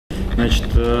Значит,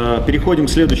 переходим к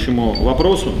следующему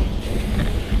вопросу.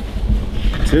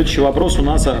 Следующий вопрос у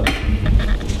нас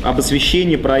об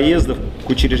освещении проездов к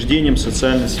учреждениям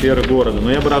социальной сферы города.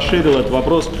 Но я бы расширил этот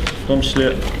вопрос, в том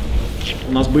числе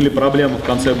у нас были проблемы в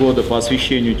конце года по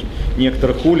освещению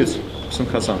некоторых улиц. Хусейн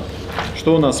Хасан,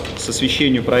 что у нас с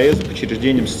освещением проездов к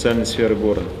учреждениям социальной сферы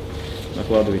города?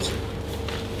 Накладывайте.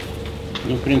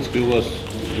 Ну, в принципе, у вас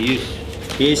есть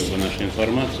наша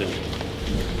информация.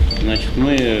 Значит,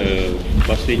 мы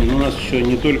последние, у нас еще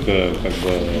не только как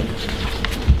бы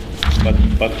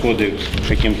подходы к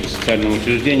каким-то социальным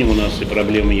учреждениям, у нас и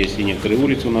проблемы есть, и некоторые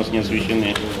улицы у нас не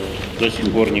освещены до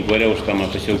сих пор, не говоря уж там о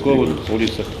поселковых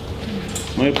улицах.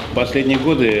 Мы в последние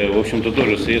годы, в общем-то,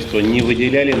 тоже средства не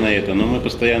выделяли на это, но мы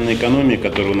постоянно экономия,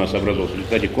 которая у нас образовалась в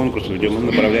результате конкурсов, где мы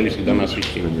направляли всегда на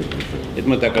освещение. Это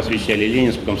мы так освещали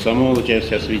Ленинскую, Комсомолу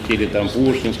часть осветили, там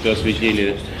Пушкинскую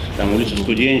осветили, там улицу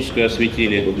Студенческую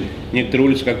осветили. Некоторые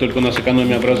улицы, как только у нас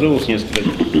экономия образовалась, несколько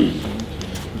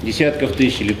десятков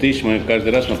тысяч или тысяч, мы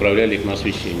каждый раз направляли их на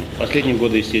освещение. Последние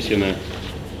годы, естественно,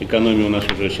 экономия у нас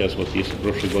уже сейчас, вот если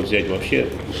прошлый год взять вообще,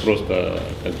 просто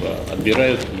как бы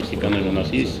отбирают, если экономия у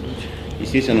нас есть.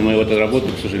 Естественно, мы эту работу,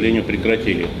 к сожалению,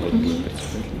 прекратили. Вот,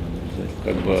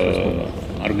 как бы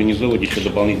организовывать еще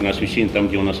дополнительное освещение там,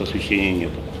 где у нас освещения нет.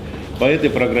 По этой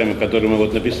программе, которую мы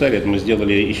вот написали, это мы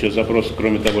сделали еще запрос,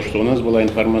 кроме того, что у нас была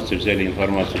информация, взяли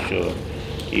информацию еще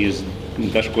из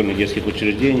дошкольных детских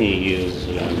учреждений,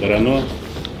 из ГРАНО.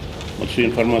 Вот всю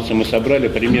информацию мы собрали,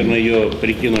 примерно ее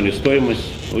прикинули стоимость.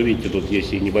 Вы видите, тут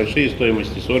есть и небольшие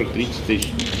стоимости, 40-30 тысяч.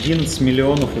 11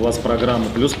 миллионов у вас программа,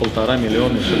 плюс 1,5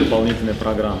 миллиона еще дополнительная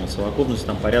программа. Совокупность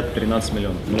там порядка 13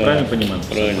 миллионов. Мы правильно понимаем?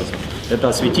 Правильно. Это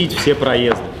осветить все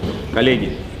проезды.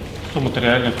 Коллеги. Что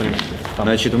материально, в принципе?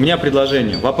 Значит, у меня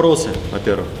предложение. Вопросы,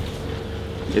 во-первых.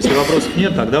 Если вопросов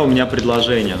нет, тогда у меня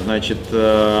предложение. Значит,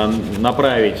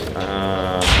 направить,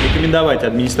 рекомендовать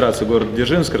администрации города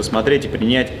Дзержинска рассмотреть и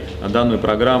принять данную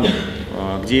программу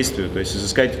к действию, то есть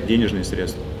изыскать денежные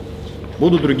средства.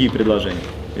 Будут другие предложения?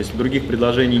 Если других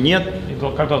предложений нет... И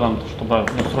когда там, чтобы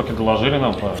сроки доложили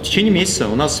нам? В течение месяца.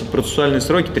 У нас процессуальные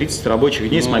сроки 30 рабочих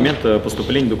дней с момента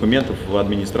поступления документов в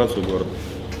администрацию города.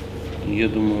 Я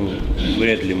думаю,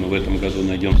 вряд ли мы в этом году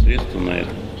найдем средства на это.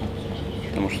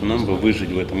 Потому что нам бы выжить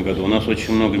в этом году. У нас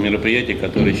очень много мероприятий,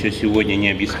 которые еще сегодня не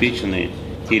обеспечены,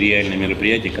 те реальные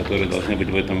мероприятия, которые должны быть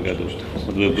в этом году.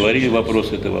 Вот вы говорили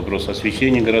вопрос, это вопрос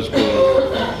освещения городского.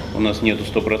 У нас нету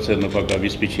стопроцентно пока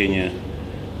обеспечения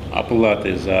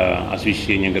оплаты за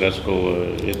освещение городского.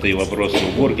 Это и вопросы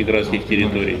уборки городских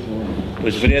территорий. То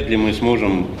есть вряд ли мы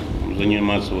сможем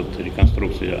заниматься вот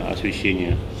реконструкцией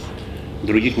освещения в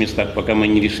других местах, пока мы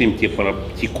не решим те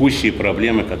текущие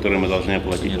проблемы, которые мы должны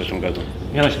оплатить в этом году.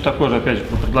 Я, значит, такое же, опять же,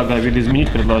 предлагаю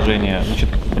изменить предложение, значит,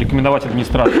 рекомендовать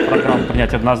администрации программу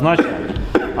принять однозначно,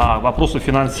 а к вопросу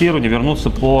финансирования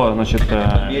вернуться по, значит,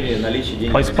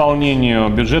 по исполнению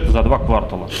бюджета за 2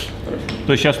 квартала.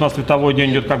 То есть сейчас у нас световой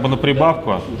день идет как бы на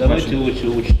прибавку. Давайте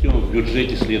учтем в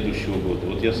бюджете следующего года.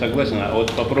 Вот я согласен, а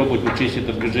вот попробовать учесть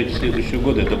это в бюджете следующего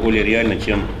года, это более реально,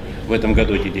 чем в этом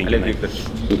году эти деньги. Олег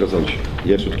Викторович,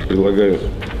 я все-таки предлагаю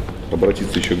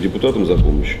обратиться еще к депутатам за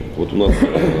помощью. Вот у нас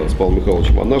с Павлом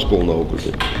Михайловичем одна школа на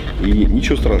округе, и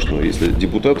ничего страшного, если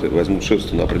депутаты возьмут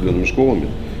шефство над определенными школами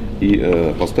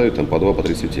и поставят там по 2, по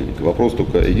 3 светильника. Вопрос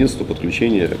только единства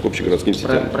подключения к общегородским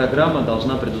сетям. Программа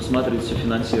должна предусматривать все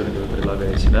финансирование, вы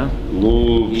предлагаете, да?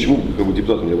 Ну, к чему как бы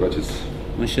депутатам не обратиться?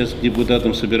 Мы сейчас к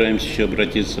депутатам собираемся еще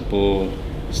обратиться по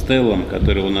стеллам,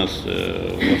 которые у нас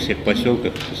во всех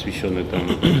поселках, посвященных там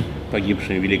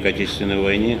погибшим в Великой Отечественной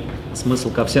войне.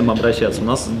 Смысл ко всем обращаться? У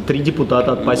нас 3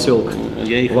 депутата от поселка.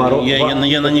 Я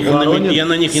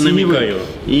на них не намекаю.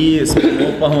 И,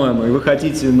 по-моему, и вы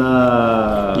хотите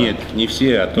на... Нет, не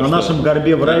все, а то, на нашем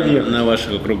горбе в районе. На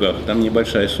ваших округах. Там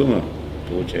небольшая сумма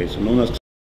получается, но у нас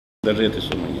даже этой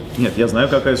суммы нет. Нет, я знаю,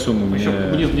 какая сумма.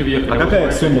 А какая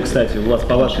сумма, кстати, у вас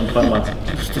по вашей информации?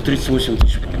 138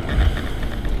 тысяч, по-моему.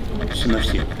 Все на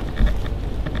все.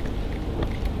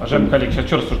 Уважаемые коллеги, сейчас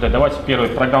что рассуждать? Давайте первую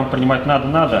программу принимать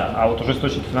надо, а вот уже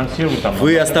источник финансирования там...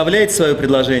 Вы оставляете свое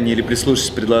предложение или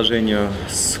прислушаетесь к предложению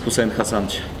с Хусейна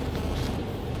Хасановича?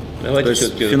 Давайте. То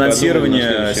есть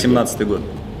финансирование 2017 год.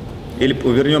 Или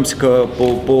вернемся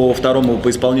по второму, по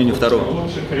исполнению второго?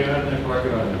 Лучше к реальной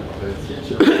программе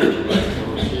подойти.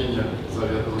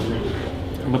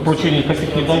 Мы поручений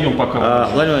каких не даем пока.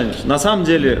 Владимир Владимирович, на самом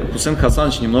деле Хусейн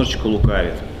Хасанович немножечко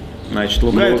лукавит. Значит,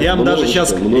 лукавит. Я вам даже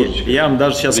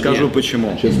сейчас скажу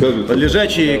почему. Под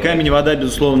лежачий камень вода,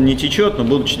 безусловно, не течет, но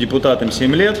будучи депутатом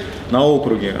 7 лет на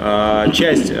округе,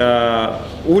 часть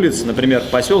улиц, например, в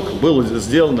поселках, было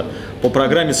сделано по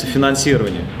программе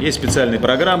софинансирования. Есть специальные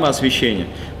программы освещения.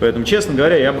 Поэтому, честно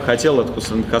говоря, я бы хотел от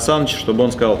Хусейна Хасановича, чтобы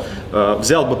он сказал,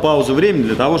 взял бы паузу времени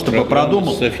для того, чтобы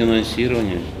продумал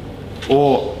софинансирование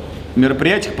о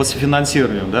мероприятиях по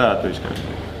софинансированию, да, то есть как.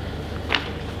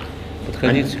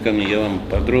 Подходите ко мне, я вам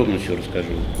подробно все расскажу.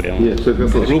 Прям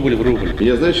рубль в рубль.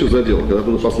 Я знаю, что задел. Когда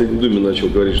ты на последней думе начал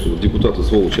говорить, что депутаты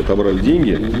сволочи отобрали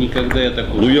деньги. Никогда я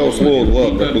такого. Ну я условно,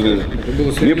 ладно.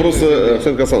 Мне просто,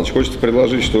 Хусейн Хасанович, хочется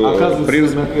предложить, что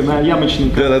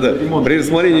при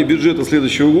рассмотрении бюджета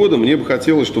следующего года мне бы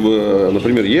хотелось, чтобы,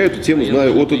 например, я эту тему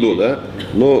знаю от и до, да,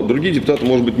 но другие депутаты,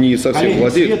 может быть, не совсем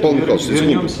владеют. Павел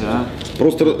Михайлович,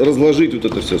 просто разложить вот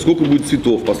это все. Сколько будет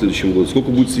цветов в последующем году, сколько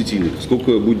будет светильников,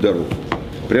 сколько будет дорог.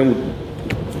 Прям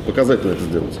показательно это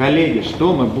сделать. Коллеги,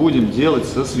 что мы будем делать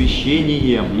с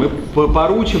освещением? Мы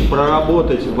поручим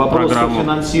проработать вопрос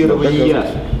финансирования.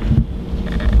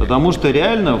 Потому что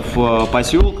реально в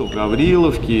поселках, в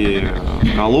Гавриловке,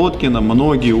 в Колодкино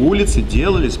многие улицы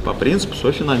делались по принципу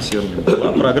софинансирования.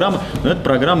 Была программа, но это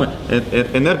программа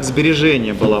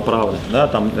энергосбережения была, правда. Да,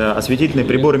 там осветительные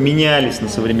приборы менялись на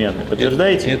современные.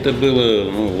 Подтверждаете? Это было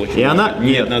очень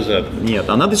лет назад. Нет,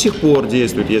 она до сих пор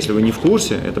действует. Если вы не в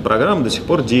курсе, эта программа до сих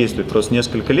пор действует. Просто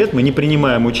несколько лет мы не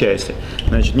принимаем участие.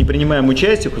 Значит, не принимаем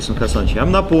участие, Хусейн Хасанович, я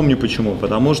вам напомню почему.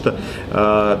 Потому что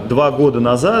 2 года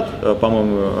назад,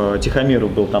 по-моему,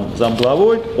 Тихомиров был там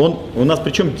замглавой, у нас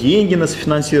причем деньги на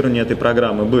софинансирование этой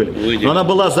программы были, но она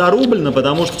была зарублена,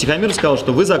 потому что Тихомиров сказал,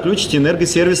 что вы заключите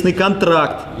энергосервисный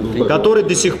контракт, который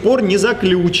до сих пор не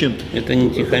заключен. Это не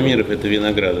Тихомиров, это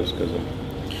Виноградов сказал.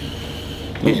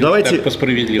 Ну,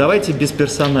 давайте без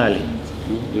персоналей.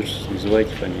 Ну, вы же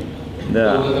называете фамилию.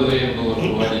 Да.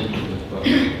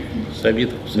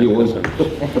 Сабитов.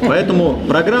 Поэтому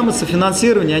программы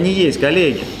софинансирования, они есть,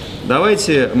 коллеги.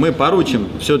 Давайте мы поручим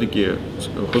все-таки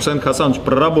Хусейн Хасанович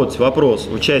проработать вопрос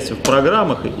участия в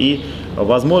программах и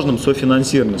возможном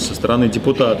софинансировании со стороны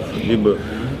депутатов, либо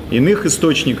иных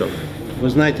источников.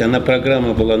 Вы знаете, она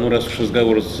программа была, ну раз уж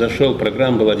разговор зашел,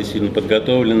 программа была действительно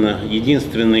подготовлена.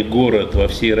 Единственный город во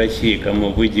всей России, кому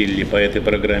выделили по этой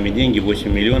программе деньги,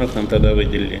 8 миллионов нам тогда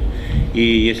выделили. И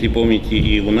если помните,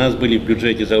 и у нас были в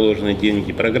бюджете заложены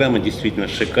деньги. Программа действительно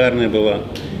шикарная была.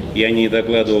 Я не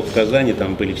докладывал в Казани,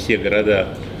 там были все города.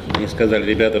 Они сказали,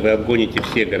 ребята, вы обгоните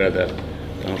все города.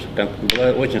 Потому что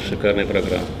была очень шикарная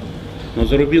программа. Но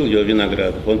зарубил ее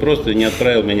Виноградов. Он просто не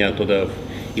отправил меня туда.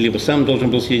 Или бы сам должен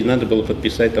был съездить, надо было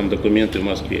подписать там документы в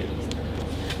Москве.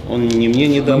 Он мне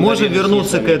не дал. Мы можем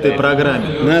вернуться к этой программе.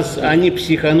 Они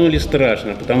психанули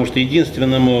страшно, потому что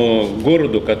единственному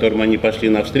городу, которому они пошли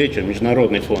навстречу,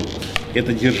 международный фонд,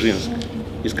 это Дзержинск.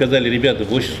 И сказали, ребята,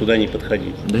 больше сюда не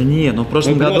подходить. Да не, но в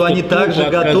прошлом году они также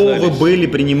готовы были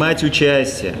принимать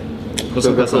участие.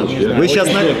 Хусейн Хасанович, вы сейчас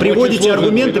приводите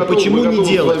аргументы, почему не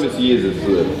делать.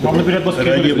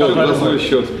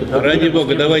 Ради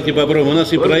бога, давайте попробуем. У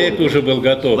нас и проект уже был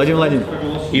готов. Владимир Владимирович,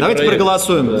 давайте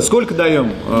проголосуем. Сколько даем?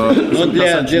 Но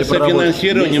для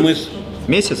софинансирования мы...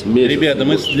 Месяц? Ребята,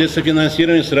 мы для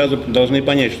софинансирования сразу должны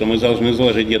понять, что мы должны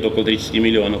заложить где-то около 30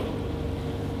 миллионов.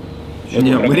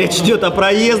 Нет, речь идет о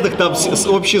проездах, там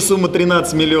общая сумма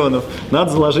 13 миллионов.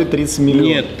 Надо заложить 30 миллионов.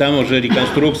 Нет, там уже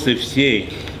реконструкция всей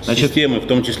системы, в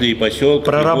том числе и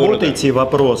поселка. Проработайте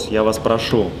вопрос, я вас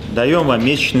прошу. Даем вам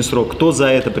месячный срок. Кто за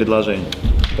это предложение?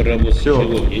 Все.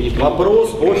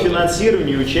 Вопрос о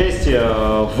финансировании участия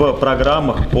в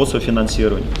программах по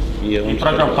софинансированию. И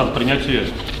программ под принятие.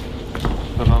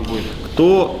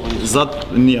 Кто за...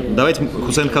 Нет, давайте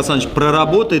Хусейн Хасанович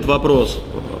проработает вопрос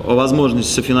о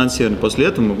возможности софинансирования. После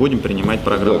этого мы будем принимать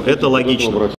программу. Это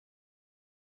логично.